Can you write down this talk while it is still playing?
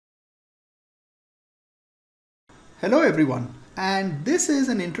Hello everyone, and this is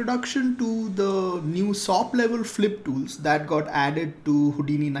an introduction to the new SOP level flip tools that got added to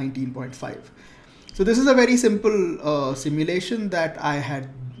Houdini 19.5. So this is a very simple simulation that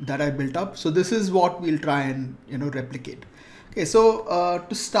I built up. So this is what we'll try and replicate. Okay, so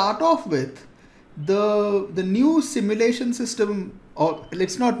to start off with, the new simulation system, or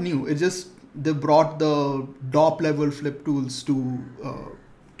it's not new, it's just they brought the DOP level flip tools to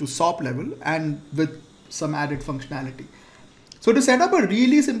SOP level and with some added functionality. So to set up a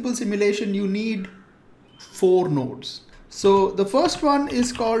really simple simulation, you need 4 nodes. So the first one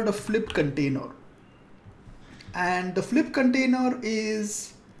is called a flip container. And the flip container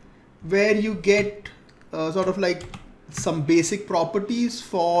is where you get sort of like some basic properties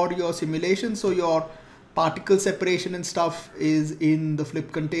for your simulation. So your particle separation and stuff is in the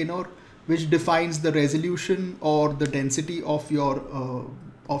flip container, which defines the resolution or the density of your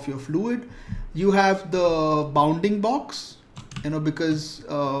fluid. You have the bounding box, because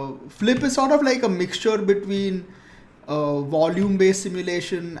flip is sort of like a mixture between volume-based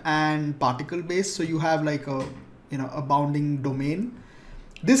simulation and particle-based. So you have like a bounding domain.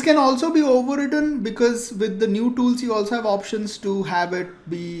 This can also be overridden because with the new tools, you also have options to have it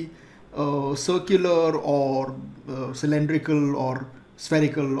be circular or cylindrical or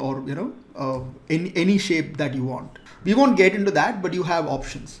spherical or any shape that you want. We won't get into that, but you have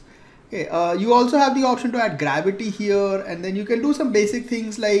options. Okay, you also have the option to add gravity here, and then you can do some basic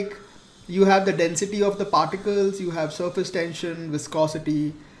things like you have the density of the particles, you have surface tension,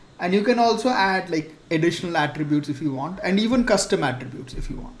 viscosity, and you can also add like additional attributes if you want, and even custom attributes if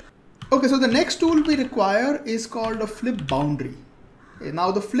you want. Okay, so the next tool we require is called a flip boundary. Okay,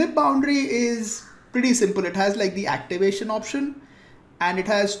 now the flip boundary is pretty simple. It has like the activation option, and it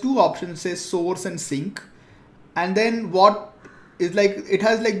has 2 options, it says source and sink. And then what is like, it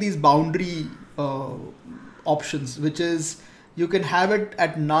has like these boundary options, which is you can have it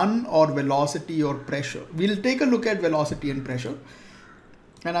at none or velocity or pressure. We'll take a look at velocity and pressure,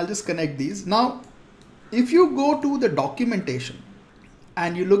 and I'll just connect these. Now, if you go to the documentation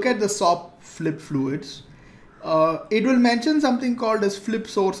and you look at the SOP flip fluids, it will mention something called as flip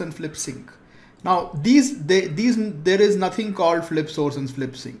source and flip sink. Now there is nothing called flip source and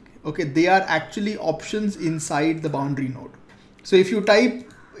flip sink. Okay, they are actually options inside the boundary node. So if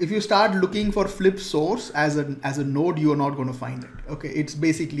you start looking for flip source as a node, you are not going to find it. Okay, it's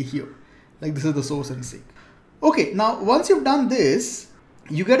basically here. Like this is the source and sink. Okay, now once you've done this,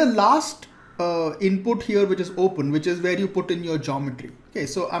 you get a last input here, which is open, which is where you put in your geometry. Okay,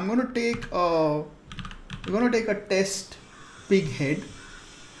 so I'm going to take a test pig head,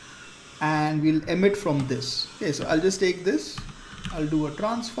 and we'll emit from this. Okay, so I'll just take this, I'll do a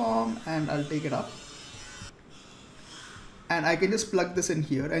transform, and I'll take it up. And I can just plug this in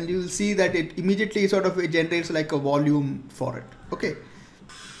here, and you'll see that it immediately it generates like a volume for it. Okay,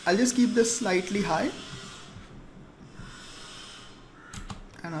 I'll just keep this slightly high,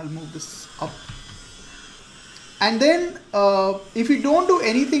 and I'll move this up. And then if you don't do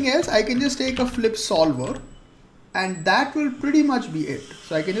anything else, I can just take a flip solver, and that will pretty much be it.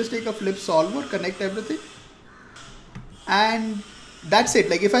 So I can just take a flip solver, connect everything, and that's it.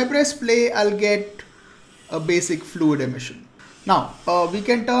 Like if I press play, I'll get a basic fluid emission. Now we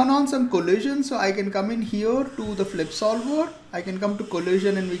can turn on some collision. So I can come in here to the flip solver, I can come to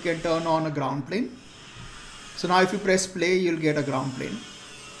collision, and we can turn on a ground plane. So now if you press play, you'll get a ground plane.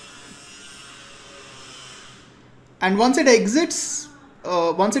 And once it exits,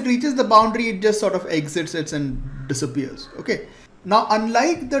 once it reaches the boundary, it just sort of exits it and disappears. Okay. Now,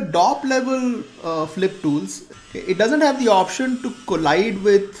 unlike the DOP level flip tools, it doesn't have the option to collide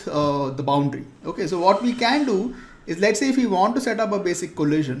with the boundary. Okay, so what we can do is, let's say if we want to set up a basic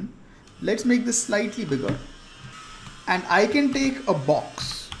collision, let's make this slightly bigger, and I can take a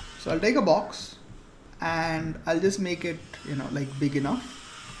box. So I'll take a box, and I'll just make it, like big enough.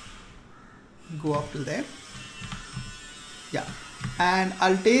 Go up to there. Yeah, and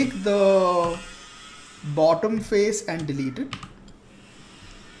I'll take the bottom face and delete it.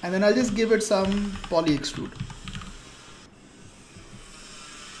 And then I'll just give it some poly extrude.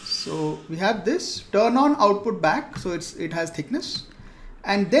 So we have this, turn on output back, so it has thickness.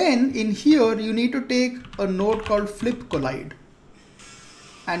 And then in here, you need to take a node called flip collide.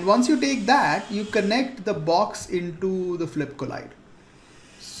 And once you take that, you connect the box into the flip collide.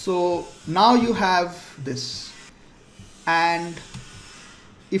 So now you have this. And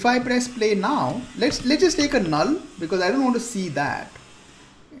if I press play now, let's just take a null, because I don't want to see that.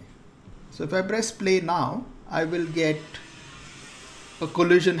 So if I press play now, I will get a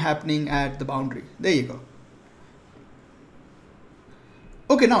collision happening at the boundary. There you go.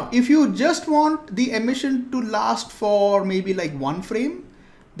 Okay, now if you just want the emission to last for maybe like 1 frame,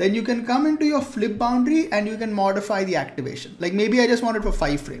 then you can come into your flip boundary and you can modify the activation. Like maybe I just want it for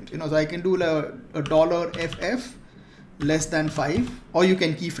 5 frames, so I can do a $FF less than 5, or you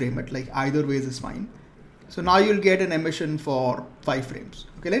can keyframe it, like either ways is fine. So now you'll get an emission for 5 frames.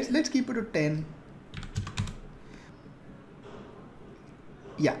 Okay, let's keep it to 10.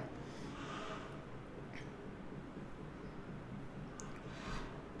 Yeah.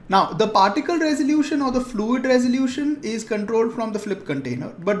 Now the particle resolution or the fluid resolution is controlled from the flip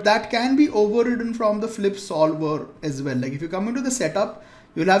container, but that can be overridden from the flip solver as well. Like if you come into the setup,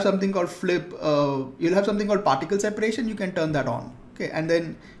 you'll have something called you'll have something called particle separation. You can turn that on. Okay, and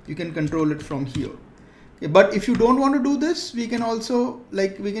then you can control it from here. Okay, but if you don't want to do this, we can also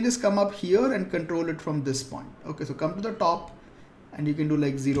we can just come up here and control it from this point. Okay, so come to the top and you can do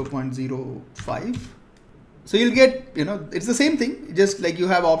like 0.05. So you'll get, it's the same thing, just like you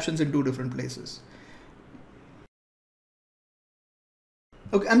have options in 2 different places.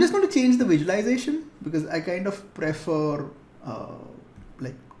 Okay, I'm just going to change the visualization because I kind of prefer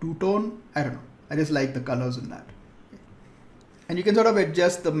like two-tone. I don't know. I just like the colors in that. And you can sort of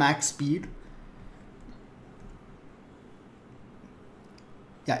adjust the max speed.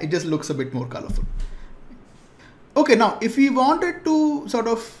 Yeah, it just looks a bit more colorful. Okay, now if we wanted to sort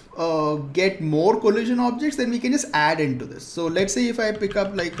of get more collision objects, then we can just add into this. So let's say if I pick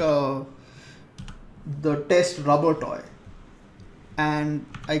up like the test rubber toy, and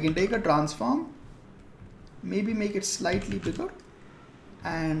I can take a transform, maybe make it slightly bigger,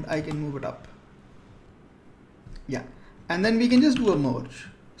 and I can move it up. Yeah, and then we can just do a merge.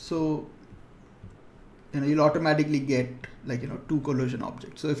 So you'll automatically get like 2 collision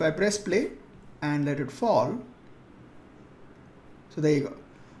objects. So if I press play and let it fall, so there you go.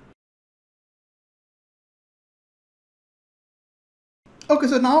 Okay,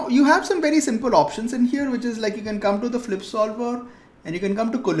 so now you have some very simple options in here, which is like you can come to the flip solver and you can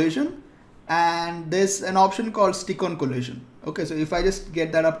come to collision, and there's an option called stick on collision. Okay, so if I just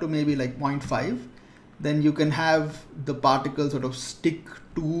get that up to maybe like 0.5, then you can have the particle sort of stick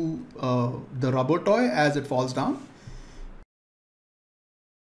to the rubber toy as it falls down.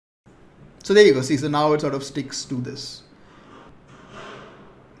 So there you go. See, so now it sort of sticks to this.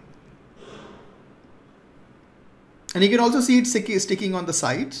 And you can also see it sticking on the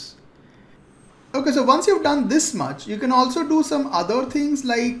sides. Okay, so once you've done this much, you can also do some other things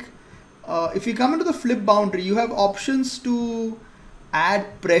like if you come into the flip boundary, you have options to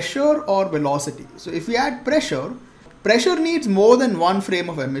add pressure or velocity. So if we add pressure needs more than 1 frame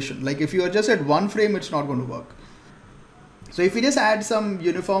of emission. Like if you are just at 1 frame, it's not going to work. So if we just add some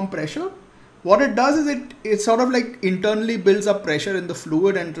uniform pressure, what it does is it sort of like internally builds up pressure in the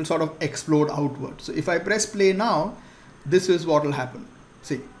fluid and it will sort of explode outward. So if I press play now, this is what will happen.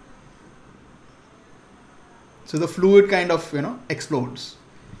 See. So the fluid kind of, explodes.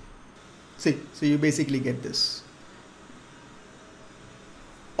 See, so you basically get this.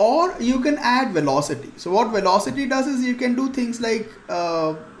 Or you can add velocity. So what velocity does is you can do things like,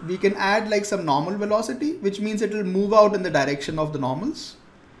 we can add like some normal velocity, which means it will move out in the direction of the normals.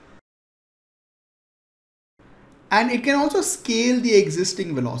 And it can also scale the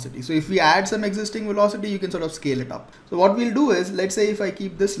existing velocity. So if we add some existing velocity, you can sort of scale it up. So what we'll do is, let's say if I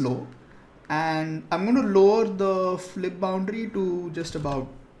keep this low, and I'm going to lower the flip boundary to just about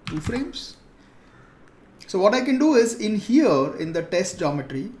 2 frames. So what I can do is in here in the test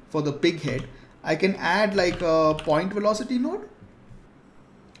geometry for the pig head, I can add like a point velocity node.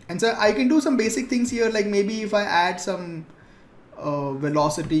 And so I can do some basic things here, like maybe if I add some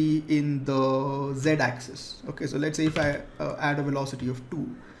velocity in the Z axis. Okay, so let's say if I add a velocity of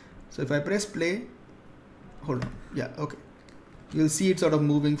 2. So if I press play, hold on. Yeah, okay. You'll see it sort of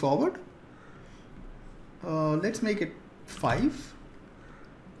moving forward. Let's make it 5.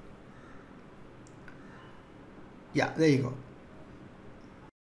 Yeah, there you go.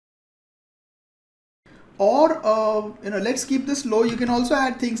 Or, let's keep this low. You can also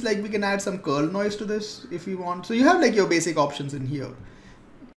add things like we can add some curl noise to this if you want. So you have like your basic options in here.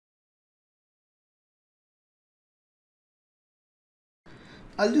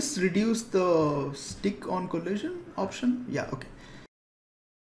 I'll just reduce the stick on collision option. Yeah, okay.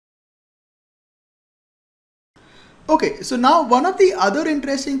 Okay, so now one of the other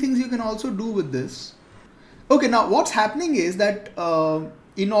interesting things you can also do with this. Okay, now what's happening is that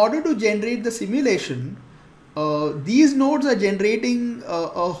in order to generate the simulation, these nodes are generating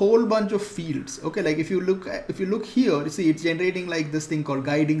a whole bunch of fields. Okay, like if you look here, you see it's generating like this thing called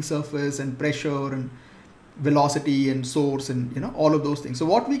guiding surface and pressure and velocity and source and all of those things. So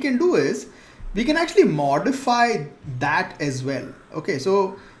what we can do is we can actually modify that as well. Okay,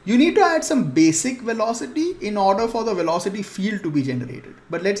 so you need to add some basic velocity in order for the velocity field to be generated.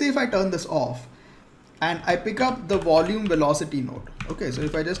 But let's say if I turn this off and I pick up the volume velocity node. Okay, so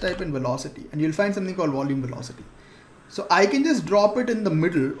if I just type in velocity, and you'll find something called volume velocity. So I can just drop it in the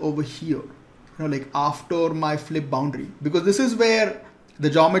middle over here, like after my flip boundary, because this is where the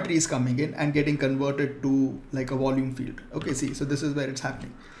geometry is coming in and getting converted to like a volume field. Okay, see, so this is where it's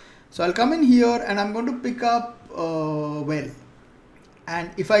happening. So I'll come in here and I'm going to pick up well,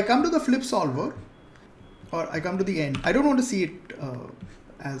 and if I come to the flip solver, or I come to the end, I don't want to see it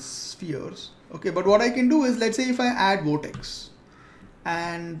as spheres. Okay, but what I can do is, let's say if I add vortex,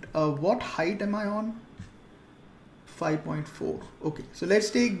 and what height am I on? 5.4. Okay, so let's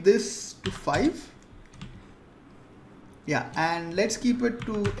take this to 5. Yeah, and let's keep it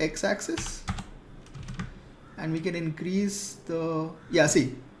to x-axis, and we can increase the, yeah,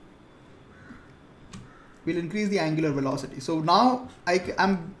 see, we'll increase the angular velocity. So now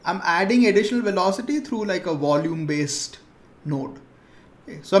I'm adding additional velocity through like a volume based node.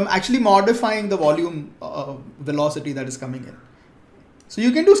 Okay, so I'm actually modifying the volume velocity that is coming in. So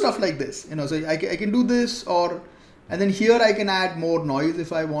you can do stuff like this, so I can do this, and then here I can add more noise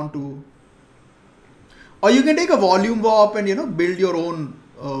if I want to. Or you can take a volume warp and, build your own,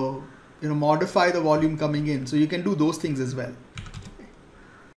 modify the volume coming in. So you can do those things as well.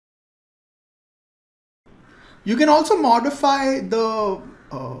 You can also modify the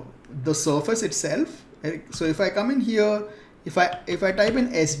surface itself. So if I come in here, if I type in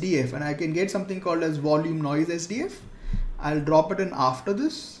SDF, and I can get something called as volume noise SDF, I'll drop it in after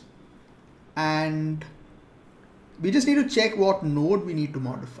this, and we just need to check what node we need to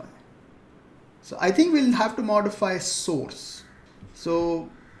modify. So I think we'll have to modify source. So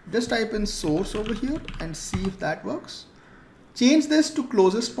just type in source over here and see if that works. Change this to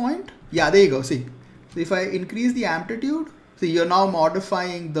closest point. Yeah, there you go. See, so if I increase the amplitude, see, you're now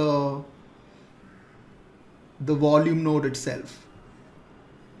modifying the volume node itself.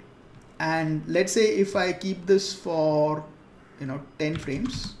 And let's say if I keep this for 10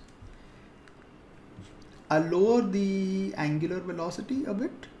 frames, I'll lower the angular velocity a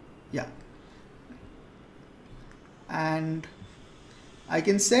bit. Yeah. And I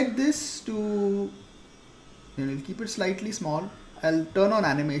can set this to, keep it slightly small. I'll turn on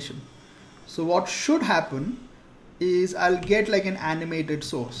animation. So what should happen is I'll get like an animated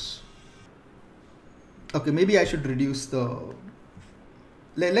source. Okay, maybe I should reduce the,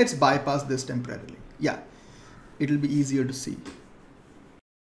 let's bypass this temporarily. Yeah, it'll be easier to see.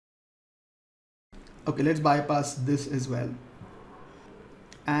 Okay, let's bypass this as well.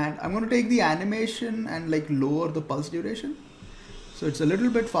 And I'm going to take the animation and like lower the pulse duration, so it's a little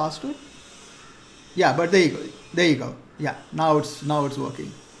bit faster. Yeah, but there you go. There you go. Yeah, now it's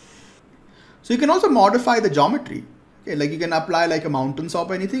working. So you can also modify the geometry. Okay, like you can apply like a mountain SOP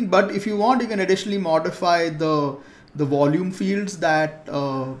or anything, but if you want, you can additionally modify the volume fields that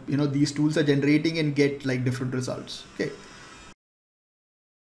these tools are generating and get like different results. Okay.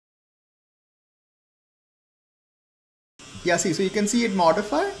 Yeah, see, so you can see it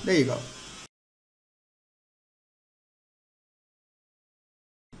modify. There you go.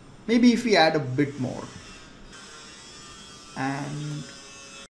 Maybe if we add a bit more, and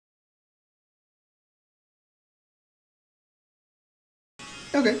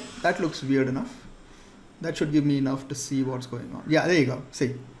okay, that looks weird enough. That should give me enough to see what's going on. Yeah, there you go.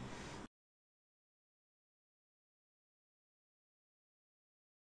 See.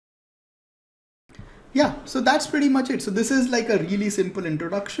 Yeah, so that's pretty much it. So this is like a really simple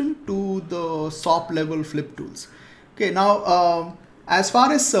introduction to the SOP level flip tools. Okay, now as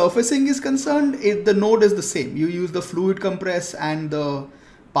far as surfacing is concerned, the node is the same. You use the fluid compress and the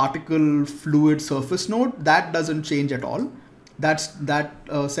particle fluid surface node. That doesn't change at all. That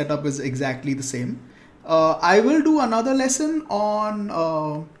setup is exactly the same. I will do another lesson on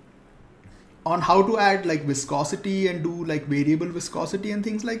how to add like viscosity and do like variable viscosity and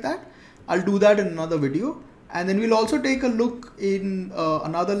things like that. I'll do that in another video, and then we'll also take a look in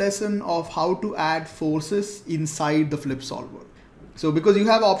another lesson of how to add forces inside the flip solver. So because you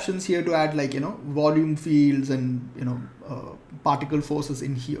have options here to add like volume fields and particle forces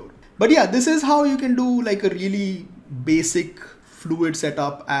in here. But yeah, this is how you can do like a really basic fluid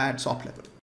setup at SOP level.